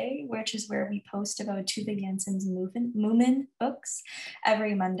Moomin Monday, which is where we post about Tuva Janssen's Moomin books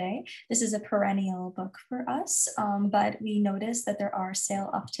every Monday. This is a perennial book for us, but we notice that there are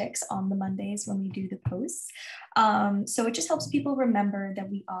sale upticks on the Mondays when we do the posts. So it just helps people remember that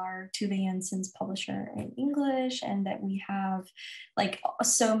we are Tuva Janssen's publisher in English, and that we have like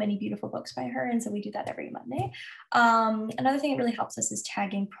so many beautiful books by her, and so we do that every Monday. Another thing that really helps us is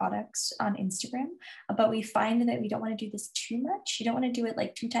tagging products on Instagram, but we find that we don't want to do this too much. You don't want to do it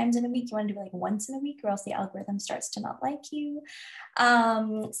like 2 times in a week. You want to do it like once in a week, or else the algorithm starts to not like you.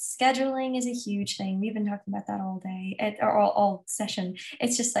 Scheduling is a huge thing. We've been talking about that all day, or all session.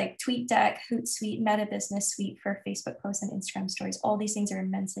 It's just like TweetDeck, Hootsuite, Meta Business Suite for Facebook posts and Instagram stories. All these things are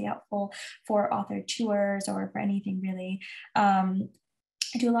immensely helpful for author tours or for anything really.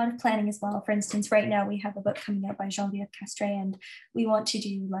 I do a lot of planning as well. For instance, right now we have a book coming out by Geneviève Castret, and we want to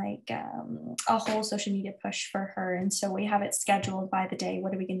do like a whole social media push for her. And so we have it scheduled by the day.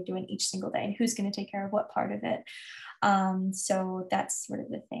 What are we going to do in each single day, and who's going to take care of what part of it? So that's sort of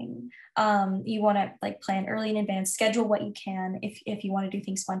the thing. You want to like plan early in advance, schedule what you can. If you want to do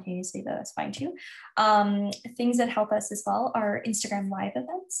things spontaneously, that's fine too. Things that help us as well are Instagram live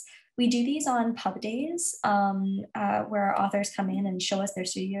events. We do these on pub days, where authors come in and show us their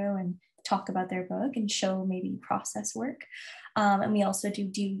studio and talk about their book and show maybe process work. And we also do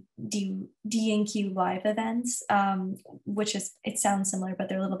D&Q live events, which is, it sounds similar, but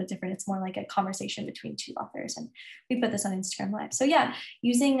they're a little bit different. It's more like a conversation between 2 authors, and we put this on Instagram Live. So yeah,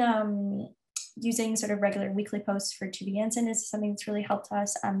 using using sort of regular weekly posts for To Be Answered is something that's really helped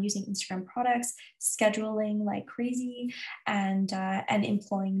us. Using Instagram products, scheduling like crazy, and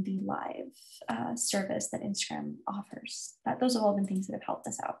employing the live service that Instagram offers. Those have all been things that have helped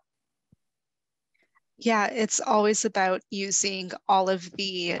us out. Yeah, it's always about using all of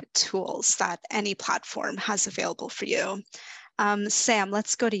the tools that any platform has available for you. Sam,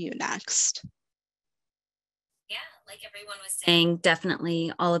 let's go to you next. Yeah, like everyone was saying,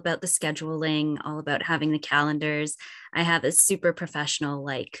 definitely all about the scheduling, all about having the calendars. I have a super professional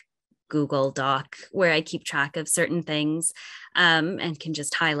like Google Doc where I keep track of certain things and can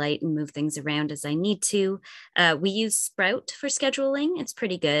just highlight and move things around as I need to. We use Sprout for scheduling. It's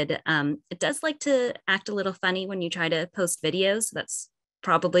pretty good. It does like to act a little funny when you try to post videos. That's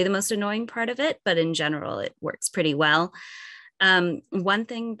probably the most annoying part of it, but in general, it works pretty well. One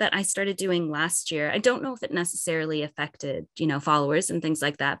thing that I started doing last year, I don't know if it necessarily affected, followers and things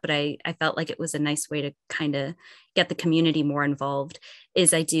like that, but I felt like it was a nice way to kind of get the community more involved,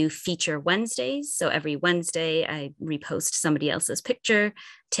 is I do feature Wednesdays. So every Wednesday I repost somebody else's picture,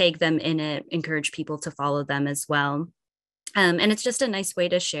 tag them in it, encourage people to follow them as well. And it's just a nice way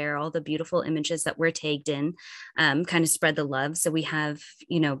to share all the beautiful images that we're tagged in, kind of spread the love. So we have,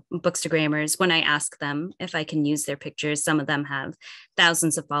 Bookstagrammers, when I ask them if I can use their pictures, some of them have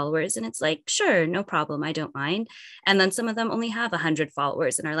thousands of followers and it's like, sure, no problem, I don't mind. And then some of them only have 100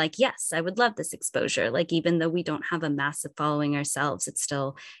 followers and are like, yes, I would love this exposure. Like, even though we don't have a massive following ourselves, it's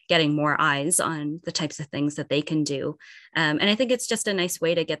still getting more eyes on the types of things that they can do. And I think it's just a nice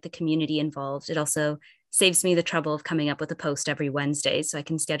way to get the community involved. It also saves me the trouble of coming up with a post every Wednesday, so I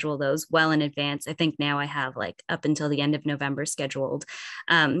can schedule those well in advance. I think now I have like up until the end of November scheduled.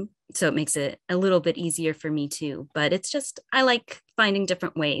 So it makes it a little bit easier for me too. But it's just, I like finding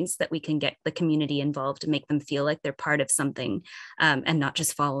different ways that we can get the community involved and make them feel like they're part of something, and not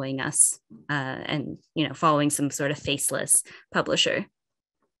just following us and, following some sort of faceless publisher.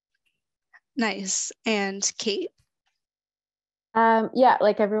 Nice. And Kate? Yeah,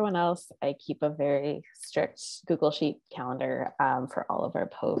 like everyone else, I keep a very strict Google Sheet calendar for all of our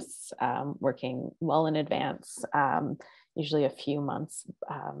posts, working well in advance, usually a few months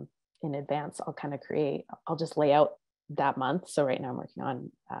in advance. I'll just lay out that month. So right now I'm working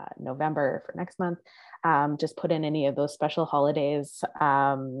on November for next month. Just put in any of those special holidays,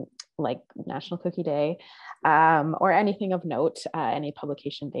 like National Cookie Day, or anything of note, any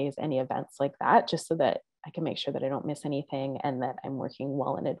publication days, any events like that, just so that I can make sure that I don't miss anything and that I'm working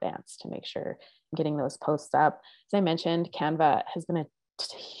well in advance to make sure I'm getting those posts up. As I mentioned, Canva has been a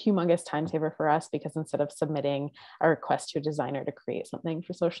humongous time saver for us, because instead of submitting a request to a designer to create something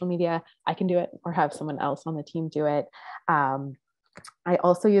for social media, I can do it or have someone else on the team do it. I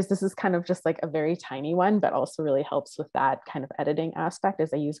also use, this is kind of just like a very tiny one, but also really helps with that kind of editing aspect,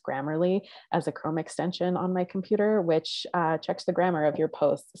 is I use Grammarly as a Chrome extension on my computer, which checks the grammar of your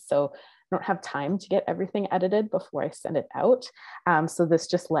posts. So I don't have time to get everything edited before I send it out. So this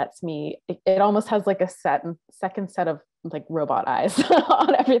just lets me, it almost has like a second set of like robot eyes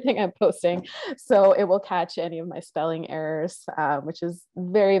on everything I'm posting. So it will catch any of my spelling errors, which is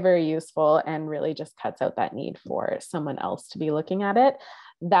very, very useful and really just cuts out that need for someone else to be looking at it.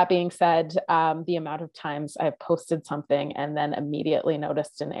 That being said, the amount of times I've posted something and then immediately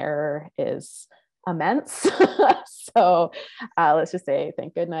noticed an error is immense. So let's just say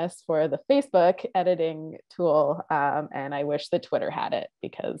thank goodness for the Facebook editing tool, and I wish that Twitter had it,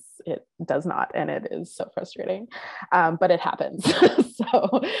 because it does not, and it is so frustrating, but it happens.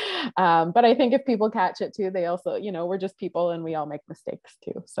 So but I think if people catch it too, they also, we're just people and we all make mistakes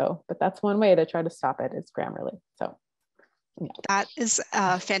too. So, but that's one way to try to stop it, is Grammarly. So yeah. That is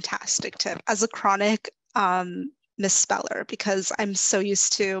a fantastic tip. As a chronic misspeller, because I'm so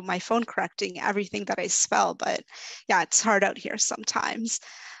used to my phone correcting everything that I spell, but yeah, it's hard out here sometimes.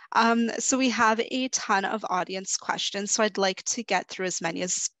 So we have a ton of audience questions, so I'd like to get through as many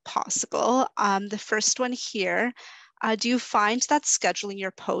as possible. The first one here, do you find that scheduling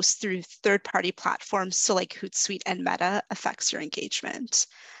your posts through third-party platforms, so like Hootsuite and Meta, affects your engagement?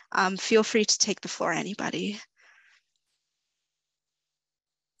 Feel free to take the floor, anybody.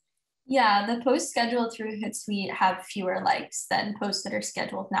 Yeah, the posts scheduled through Hootsuite have fewer likes than posts that are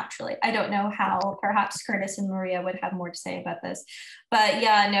scheduled naturally. I don't know how, perhaps Curtis and Maria would have more to say about this, but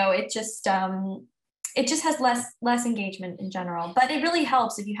yeah, no, it just has less engagement in general. But it really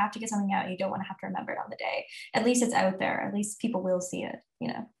helps if you have to get something out and you don't want to have to remember it on the day. At least it's out there. At least people will see it,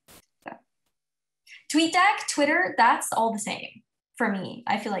 So. TweetDeck, Twitter, that's all the same for me.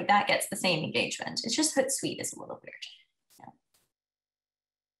 I feel like that gets the same engagement. It's just Hootsuite is a little weird.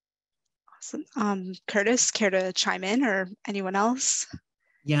 Awesome. Curtis, care to chime in, or anyone else?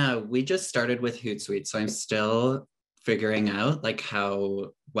 Yeah, we just started with Hootsuite, so I'm still figuring out like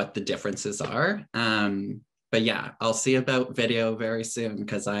what the differences are. But yeah, I'll see about video very soon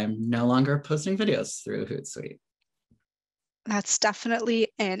because I'm no longer posting videos through Hootsuite. That's definitely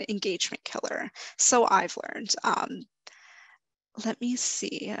an engagement killer. So I've learned. Let me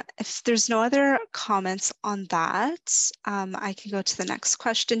see if there's no other comments on that. I can go to the next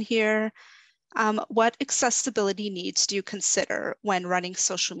question here. What accessibility needs do you consider when running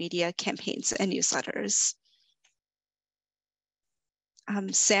social media campaigns and newsletters?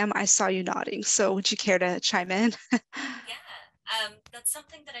 Sam, I saw you nodding, so would you care to chime in? Yeah, that's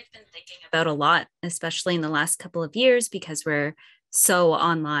something that I've been thinking about a lot, especially in the last couple of years, because we're so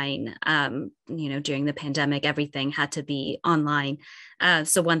online. During the pandemic, everything had to be online.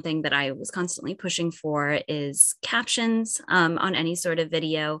 So one thing that I was constantly pushing for is captions on any sort of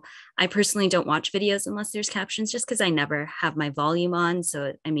video. I personally don't watch videos unless there's captions, just because I never have my volume on.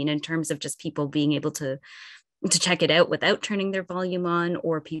 So, I mean, in terms of just people being able to check it out without turning their volume on,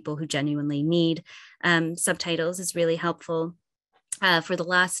 or people who genuinely need subtitles is really helpful. For the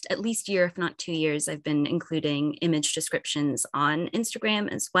last at least year, if not 2 years, I've been including image descriptions on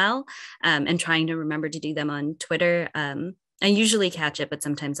Instagram as well, and trying to remember to do them on Twitter. I usually catch it, but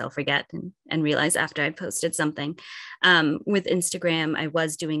sometimes I'll forget and realize after I posted something. With Instagram, I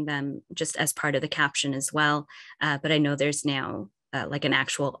was doing them just as part of the caption as well, but I know there's now like an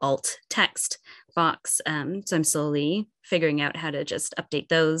actual alt text box. So I'm slowly figuring out how to just update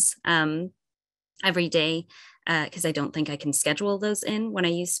those every day, because I don't think I can schedule those in when I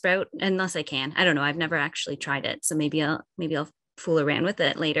use Sprout, unless I can. I don't know. I've never actually tried it, so maybe I'll fool around with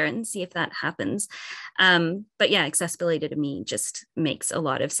it later and see if that happens. But yeah, accessibility to me just makes a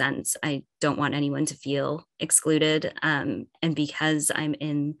lot of sense. I don't want anyone to feel excluded, and because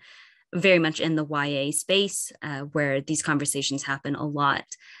I'm very much in the YA space, where these conversations happen a lot,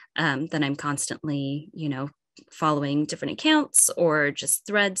 then I'm constantly, following different accounts or just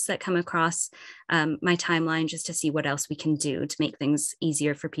threads that come across my timeline, just to see what else we can do to make things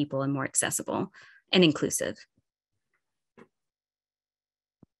easier for people and more accessible and inclusive.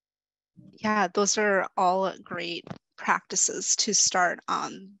 Yeah, those are all great practices to start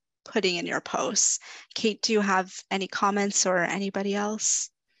putting in your posts. Kate, do you have any comments, or anybody else?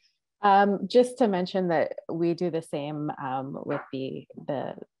 Just to mention that we do the same with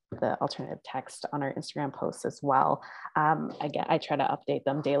the alternative text on our Instagram posts as well. Again, I try to update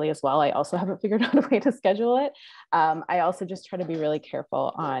them daily as well. I also haven't figured out a way to schedule it. I also just try to be really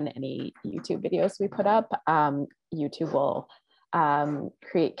careful on any YouTube videos we put up. YouTube will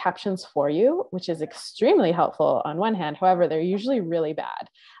create captions for you, which is extremely helpful on one hand. However, they're usually really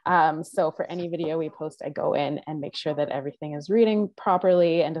bad. So for any video we post, I go in and make sure that everything is reading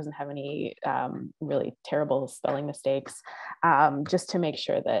properly and doesn't have any really terrible spelling mistakes, just to make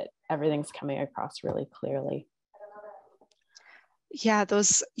sure that everything's coming across really clearly. Yeah,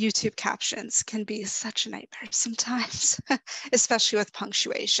 those YouTube captions can be such a nightmare sometimes, especially with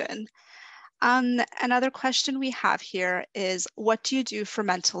punctuation. Another question we have here is, what do you do for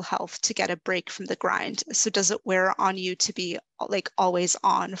mental health to get a break from the grind? So does it wear on you to be like always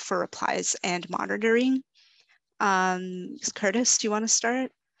on for replies and monitoring? Curtis, do you want to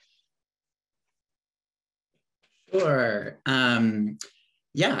start? Sure.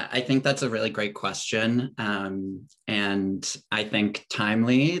 Yeah, I think that's a really great question. And I think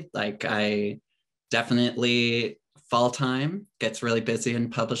timely, like I definitely fall time gets really busy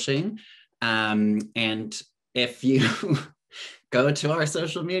in publishing. And if you go to our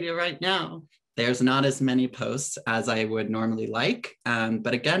social media right now, there's not as many posts as I would normally like.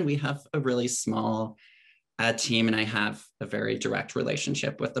 But again, we have a really small team, and I have a very direct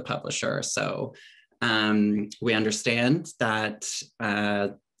relationship with the publisher. So we understand that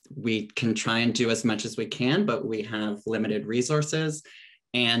we can try and do as much as we can, but we have limited resources.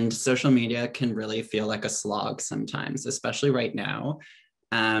 And social media can really feel like a slog sometimes, especially right now.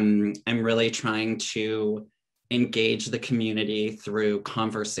 I'm really trying to engage the community through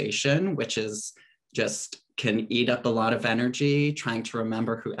conversation, which is just can eat up a lot of energy, trying to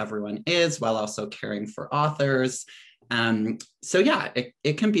remember who everyone is while also caring for authors. So yeah,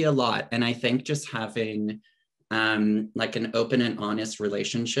 it can be a lot. And I think just having like an open and honest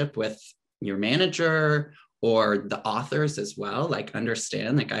relationship with your manager or the authors as well, like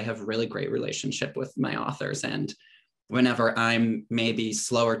understand, like I have a really great relationship with my authors, and whenever I'm maybe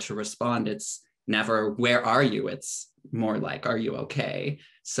slower to respond, it's never, where are you? It's more like, are you okay?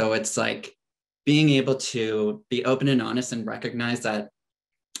 So it's like being able to be open and honest and recognize that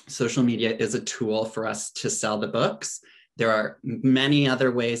social media is a tool for us to sell the books. There are many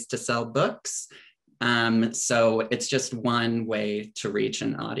other ways to sell books, So it's just one way to reach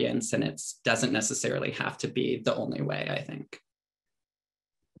an audience, and it doesn't necessarily have to be the only way, I think.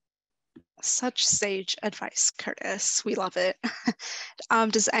 Such sage advice, Curtis. We love it.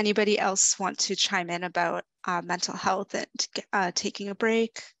 Does anybody else want to chime in about mental health and taking a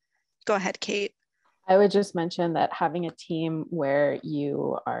break? Go ahead, Kate. I would just mention that having a team where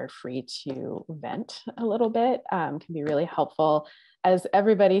you are free to vent a little bit can be really helpful. As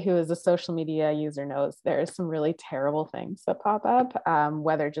everybody who is a social media user knows, there are some really terrible things that pop up,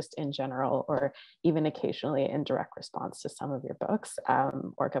 whether just in general or even occasionally in direct response to some of your books.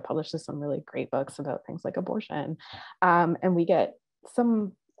 Orca publishes some really great books about things like abortion, and we get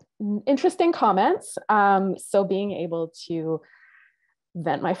some interesting comments. So being able to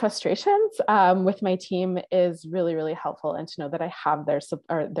vent my frustrations with my team is really, really helpful. And to know that I have their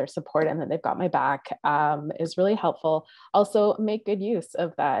support and that they've got my back is really helpful. Also, make good use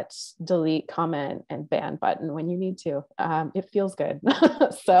of that delete, comment, and ban button when you need to. It feels good.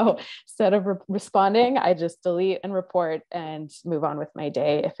 So instead of responding, I just delete and report and move on with my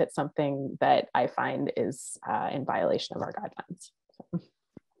day if it's something that I find is in violation of our guidelines. So.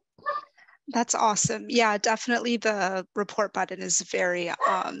 That's awesome. Yeah, definitely the report button is very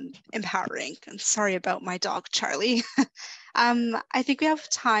empowering. And sorry about my dog, Charlie. I think we have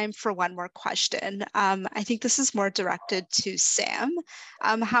time for one more question. I think this is more directed to Sam.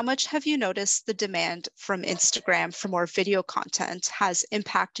 How much have you noticed the demand from Instagram for more video content has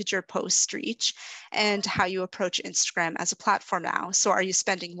impacted your post reach and how you approach Instagram as a platform now? So are you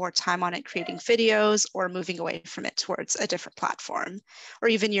spending more time on it creating videos or moving away from it towards a different platform, or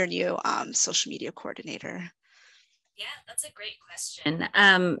even your new social media coordinator? Yeah, that's a great question.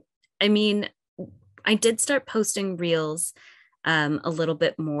 I mean, I did start posting reels a little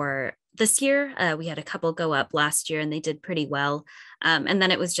bit more this year. We had a couple go up last year and they did pretty well. And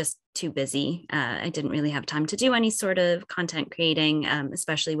then it was just too busy. I didn't really have time to do any sort of content creating,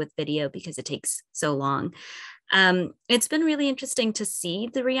 especially with video because it takes so long. It's been really interesting to see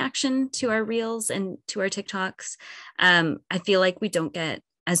the reaction to our reels and to our TikToks. I feel like we don't get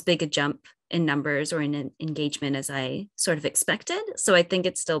as big a jump in numbers or in engagement as I sort of expected. So I think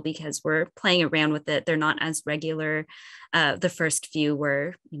it's still because we're playing around with it. They're not as regular. The first few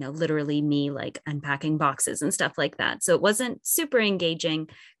were, literally me like unpacking boxes and stuff like that. So it wasn't super engaging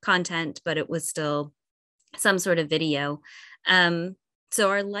content, but it was still some sort of video. So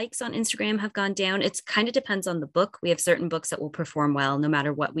our likes on Instagram have gone down. It kind of depends on the book. We have certain books that will perform well no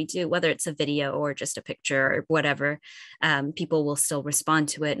matter what we do, whether it's a video or just a picture or whatever. People will still respond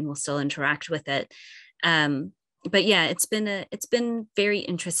to it and will still interact with it. But yeah, it's been very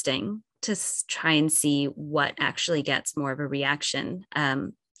interesting to try and see what actually gets more of a reaction. I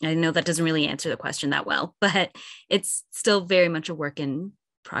know that doesn't really answer the question that well, but it's still very much a work in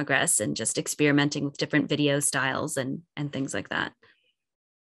progress and just experimenting with different video styles and things like that.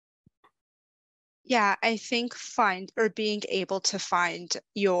 Yeah, I think being able to find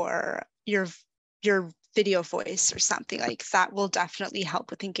your video voice or something like that will definitely help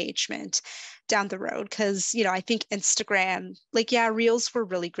with engagement down the road. Because, I think Instagram, reels were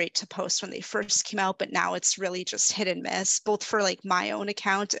really great to post when they first came out, but now it's really just hit and miss, both for my own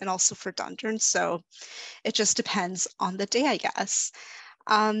account and also for Dundurn. So it just depends on the day, I guess.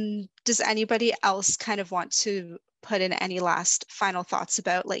 Does anybody else kind of want to put in any last final thoughts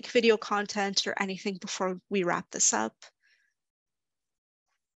about video content or anything before we wrap this up?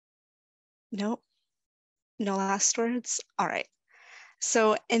 Nope. No last words? All right.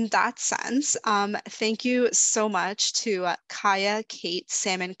 So in that sense, thank you so much to Kaya, Kate,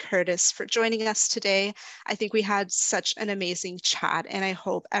 Sam, and Curtis for joining us today. I think we had such an amazing chat, and I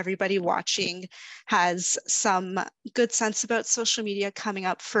hope everybody watching has some good sense about social media coming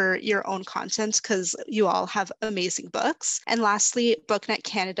up for your own content, because you all have amazing books. And lastly, BookNet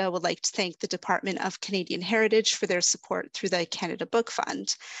Canada would like to thank the Department of Canadian Heritage for their support through the Canada Book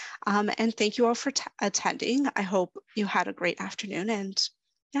Fund. And thank you all for attending. I hope you had a great afternoon, and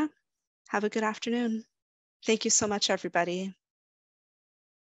yeah, have a good afternoon. Thank you so much, everybody.